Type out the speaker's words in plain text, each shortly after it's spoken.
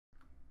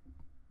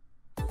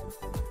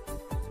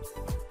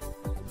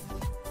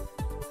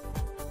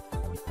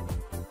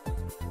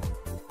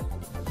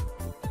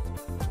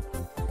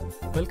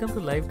Welcome to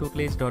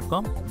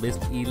LiveTutelage.com,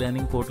 best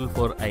e-learning portal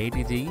for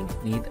IIT JEE,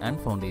 NEET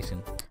and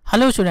Foundation.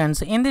 Hello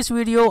students, in this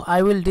video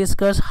I will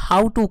discuss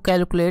how to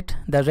calculate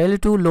the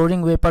relative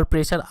lowering vapor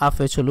pressure of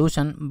a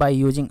solution by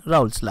using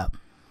Raoult's law.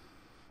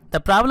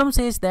 The problem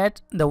says that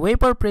the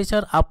vapor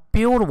pressure of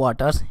pure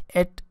waters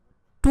at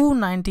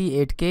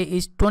 298 K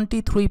is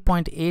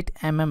 23.8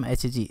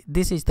 mmHg.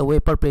 This is the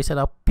vapor pressure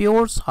of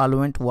pure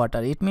solvent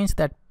water. It means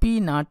that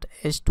P0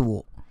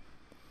 H2O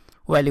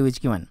value is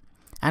given.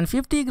 And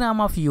 50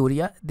 gram of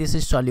urea, this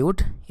is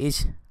solute,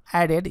 is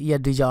added here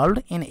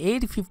dissolved in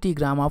 850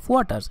 gram of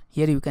water.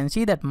 Here you can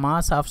see that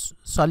mass of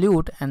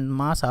solute and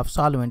mass of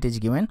solvent is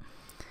given.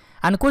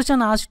 And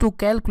question asks to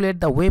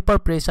calculate the vapor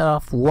pressure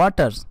of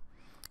waters.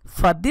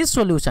 For this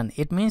solution,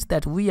 it means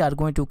that we are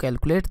going to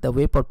calculate the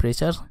vapor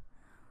pressure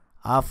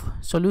of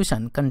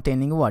solution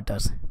containing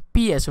waters.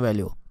 PS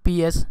value.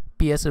 PS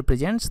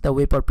represents the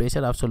vapor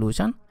pressure of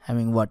solution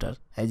having water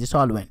as a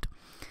solvent.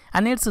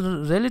 And its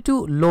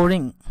relative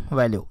lowering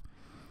value.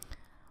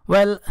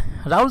 Well,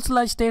 Raoult's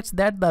law states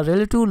that the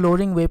relative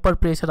lowering vapor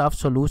pressure of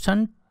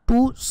solution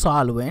to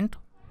solvent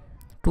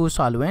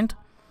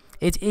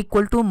is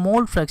equal to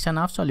mole fraction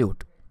of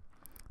solute.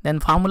 Then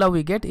formula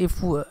we get,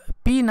 if P0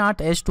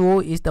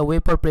 H2O is the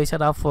vapor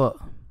pressure of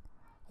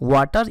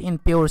water in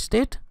pure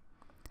state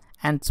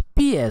and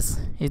PS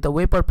is the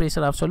vapor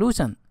pressure of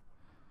solution.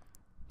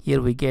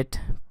 Here we get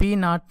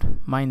P0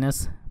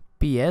 minus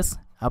PS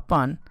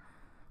upon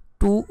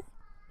 2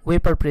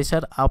 vapor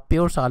pressure of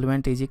pure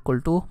solvent is equal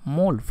to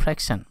mole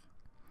fraction.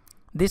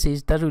 This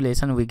is the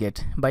relation we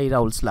get by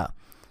Raoult's law.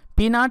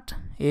 P0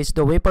 is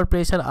the vapor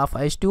pressure of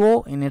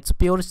H2O in its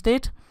pure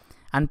state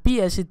and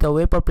PS is the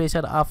vapor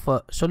pressure of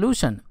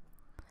solution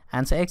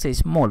and so X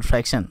is mole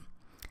fraction.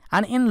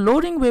 And in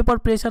lowering vapor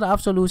pressure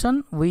of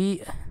solution,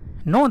 we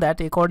know that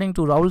according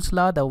to Raoult's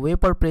law, the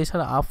vapor pressure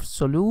of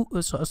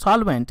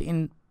solvent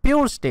in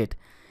pure state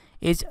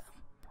is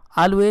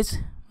always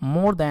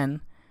more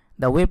than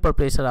the vapor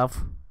pressure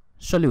of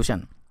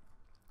solution.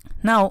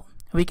 Now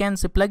we can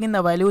plug in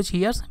the values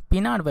here.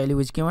 P0 value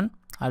is given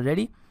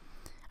already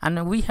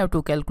and we have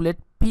to calculate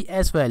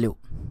PS value.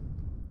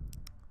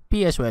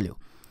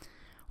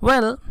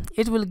 Well,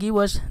 it will give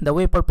us the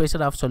vapor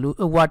pressure of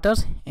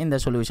waters in the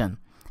solution.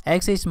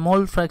 X is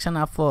mole fraction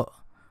of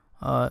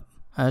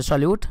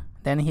solute.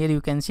 Then here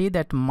you can see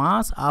that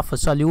mass of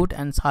solute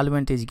and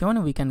solvent is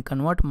given. We can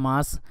convert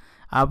mass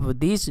of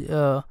these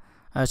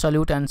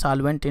solute and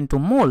solvent into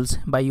moles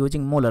by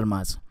using molar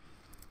mass.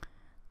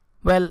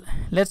 Well,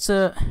 let's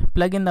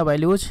plug in the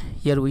values.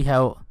 Here we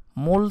have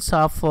moles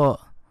of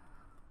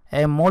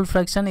a mole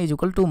fraction is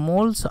equal to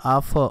moles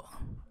of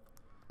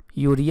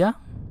urea.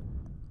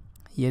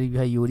 Here you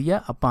have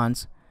urea upon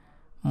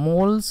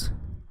moles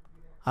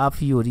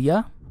of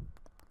urea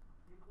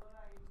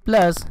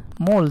plus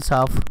moles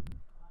of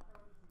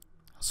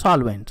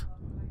solvent,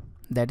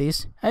 that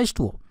is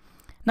H2O.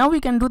 Now we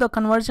can do the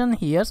conversion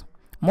here.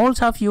 Moles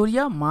of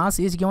urea, mass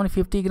is given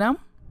 50 gram,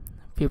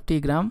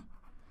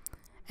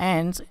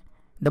 and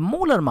the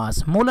molar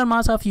mass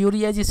of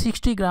urea is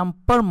 60 gram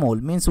per mole,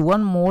 means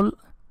 1 mole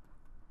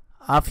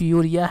of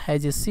urea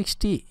has a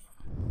 60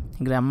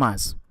 gram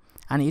mass,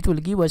 and it will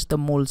give us the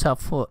moles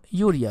of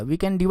urea. We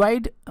can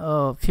divide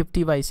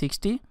 50 by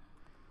 60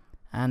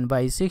 and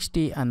by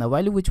 60, and the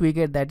value which we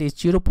get, that is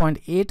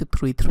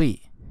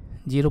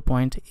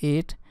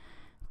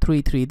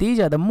 0.833. These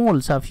are the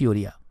moles of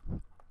urea.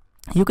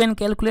 You can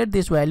calculate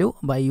this value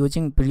by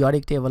using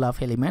periodic table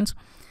of elements.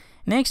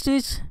 Next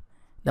is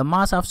the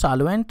mass of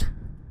solvent,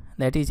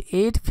 that is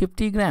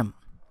 850 gram,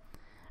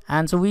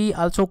 and so we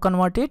also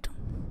convert it.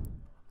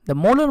 The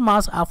molar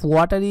mass of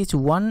water is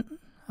 1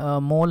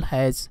 mole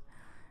has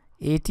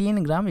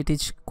 18 gram. It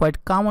is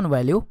quite common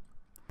value,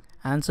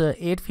 and so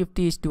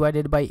 850 is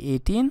divided by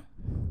 18.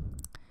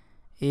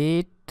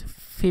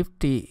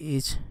 850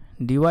 is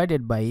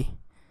divided by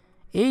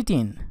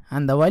 18,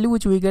 and the value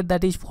which we get,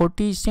 that is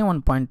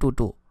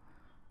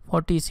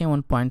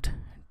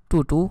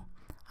 47.22,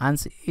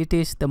 and it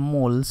is the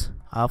moles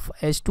of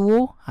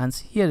H2O, and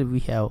here we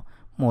have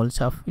moles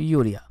of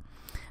urea.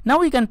 Now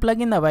we can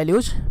plug in the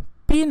values.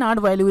 P0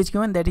 value is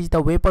given, that is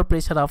the vapor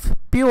pressure of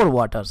pure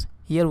waters.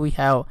 Here we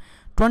have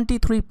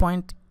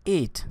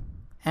 23.8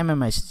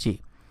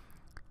 mmHg.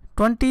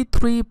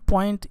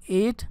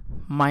 23.8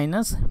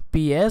 minus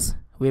PS,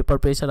 vapor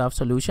pressure of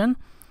solution,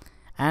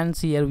 and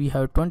here we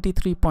have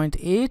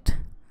 23.8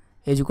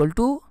 is equal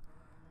to,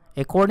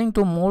 according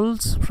to mole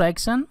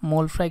fraction,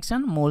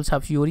 moles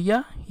of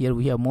urea. Here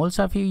we have moles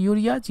of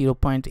urea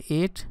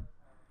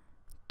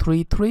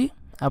 0.833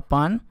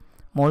 upon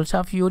moles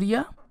of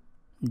urea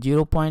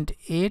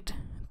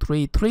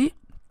 0.833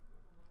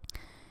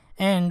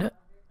 and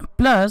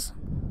plus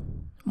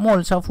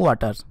moles of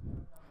water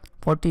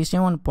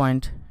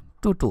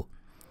 47.22.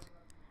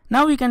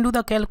 Now we can do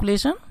the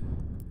calculation.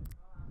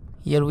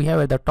 Here we have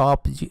at the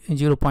top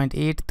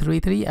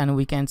 0.833, and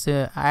we can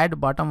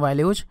add bottom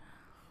values.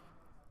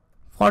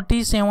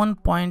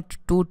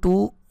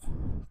 47.22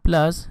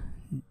 plus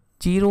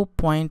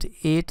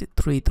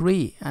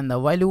 0.833, and the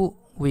value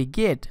we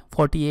get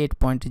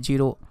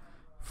 48.0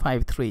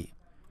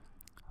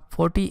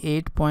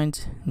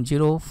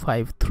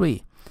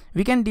 48.053.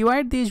 We can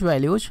divide these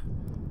values.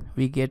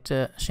 We get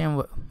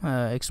same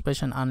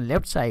expression on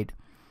left side.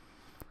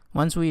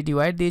 Once we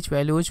divide these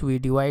values, we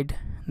divide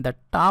the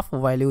top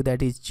value,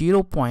 that is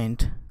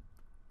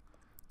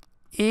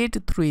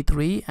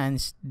 0.833,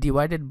 and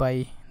divided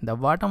by the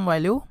bottom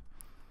value,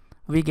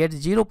 we get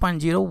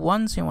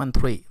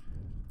 0.0173.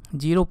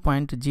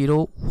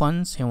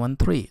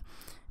 0.0173.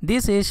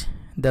 This is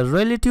the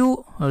relative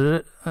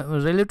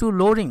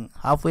loading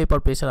of vapor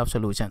pressure of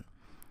solution.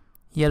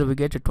 Here we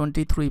get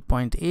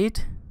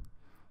 23.8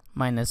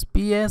 minus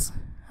PS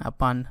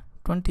upon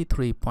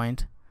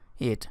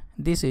 23.8.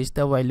 This is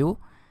the value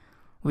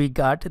we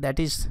got, that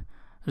is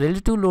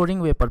relative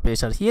loading vapor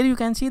pressure. Here you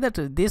can see that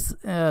this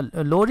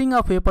loading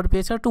of vapor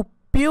pressure to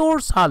pure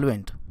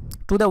solvent,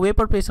 to the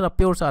vapor pressure of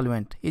pure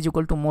solvent, is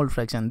equal to mole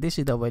fraction. This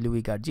is the value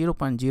we got.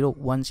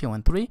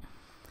 0.0173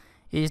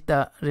 is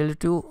the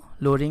relative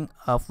loading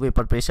of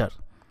vapor pressure,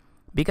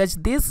 because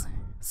this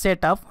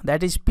setup,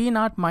 that is P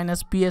naught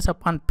minus PS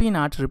upon P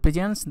naught,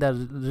 represents the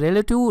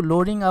relative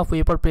loading of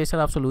vapor pressure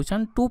of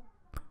solution to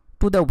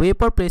the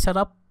vapor pressure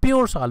of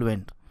pure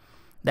solvent,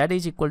 that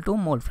is equal to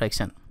mole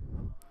fraction.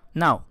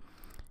 Now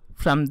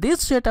from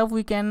this setup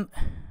we can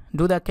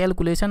do the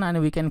calculation,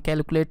 and we can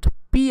calculate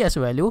PS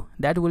value,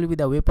 that will be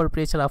the vapor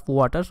pressure of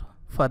water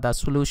for the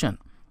solution.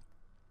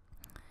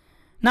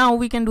 Now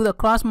we can do the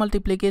cross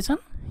multiplication.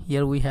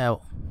 Here we have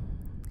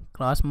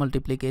cross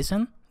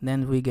multiplication,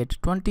 then we get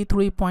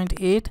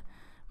 23.8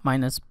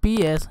 minus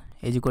PS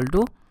is equal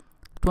to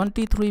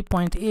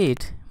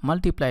 23.8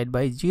 multiplied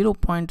by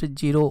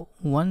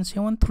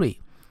 0.0173.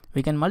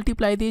 We can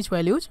multiply these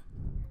values.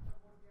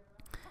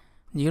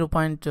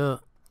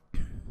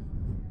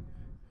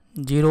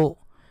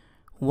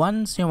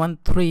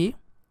 0.0173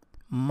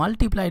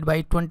 multiplied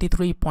by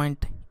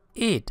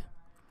 23.8,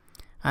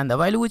 and the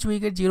value which we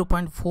get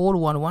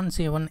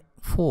 0.41174.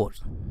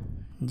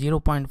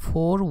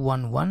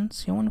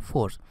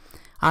 0.41174.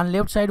 On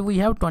left side we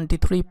have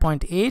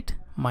 23.8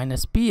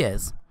 minus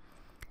PS,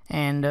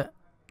 and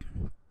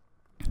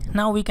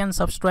now we can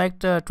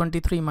subtract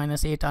 23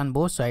 minus 8 on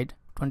both sides.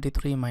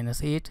 23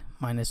 minus 8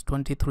 minus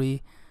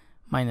 23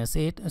 minus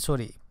 8,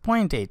 sorry,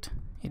 0.8,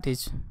 it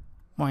is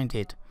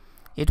 0.8.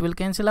 It will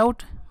cancel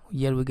out.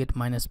 Here we get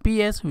minus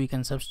PS. We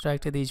can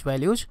subtract these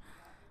values.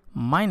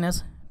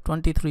 Minus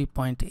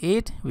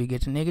 23.8, we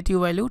get a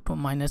negative value to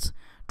minus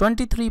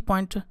 23.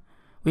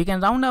 We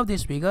can round off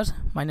these figures.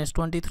 Minus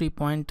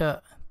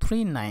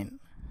 23.39.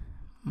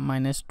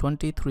 Minus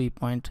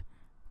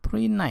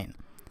 23.39.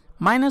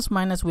 Minus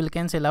will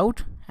cancel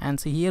out, and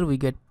see here we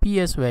get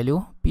PS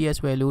value. PS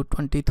value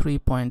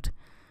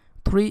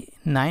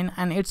 23.39,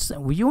 and its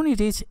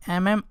unit is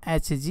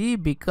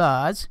mmHg,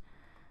 because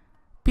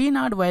P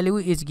naught value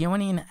is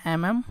given in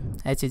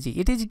mmHg.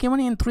 It is given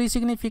in 3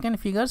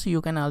 significant figures.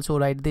 You can also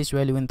write this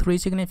value in 3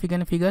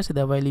 significant figures.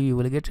 The value you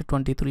will get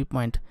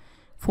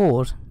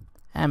 23.4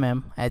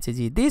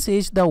 mmHg. This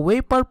is the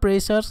vapor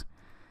pressure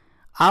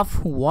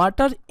of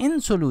water in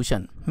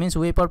solution, means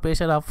vapor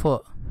pressure of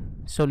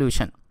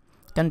solution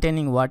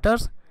containing water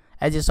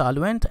as a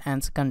solvent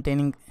and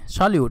containing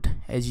solute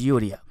as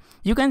urea.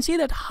 You can see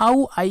that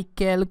how I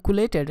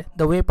calculated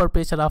the vapor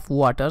pressure of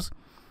water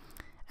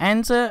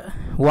and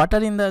water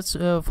in the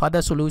for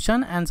the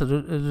solution, and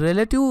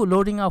relative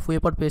loading of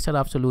vapor pressure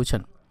of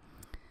solution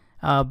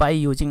by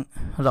using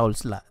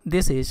Raoult's law.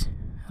 This is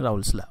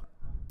Raoult's law.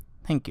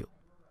 Thank you.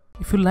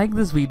 If you like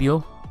this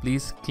video,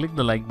 please click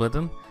the like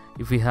button.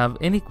 If you have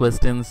any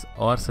questions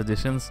or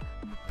suggestions,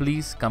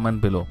 please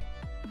comment below.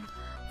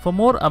 For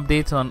more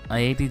updates on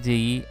IIT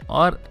JEE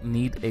or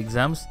NEET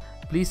exams,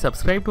 please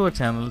subscribe to our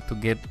channel to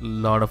get a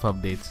lot of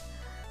updates.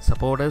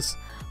 Support us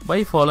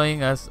by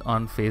following us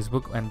on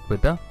Facebook and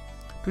Twitter.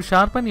 To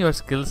sharpen your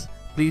skills,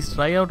 please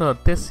try out our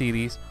test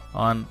series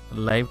on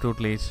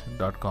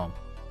LiveTutelage.com.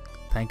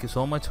 Thank you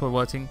so much for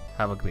watching.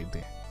 Have a great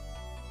day.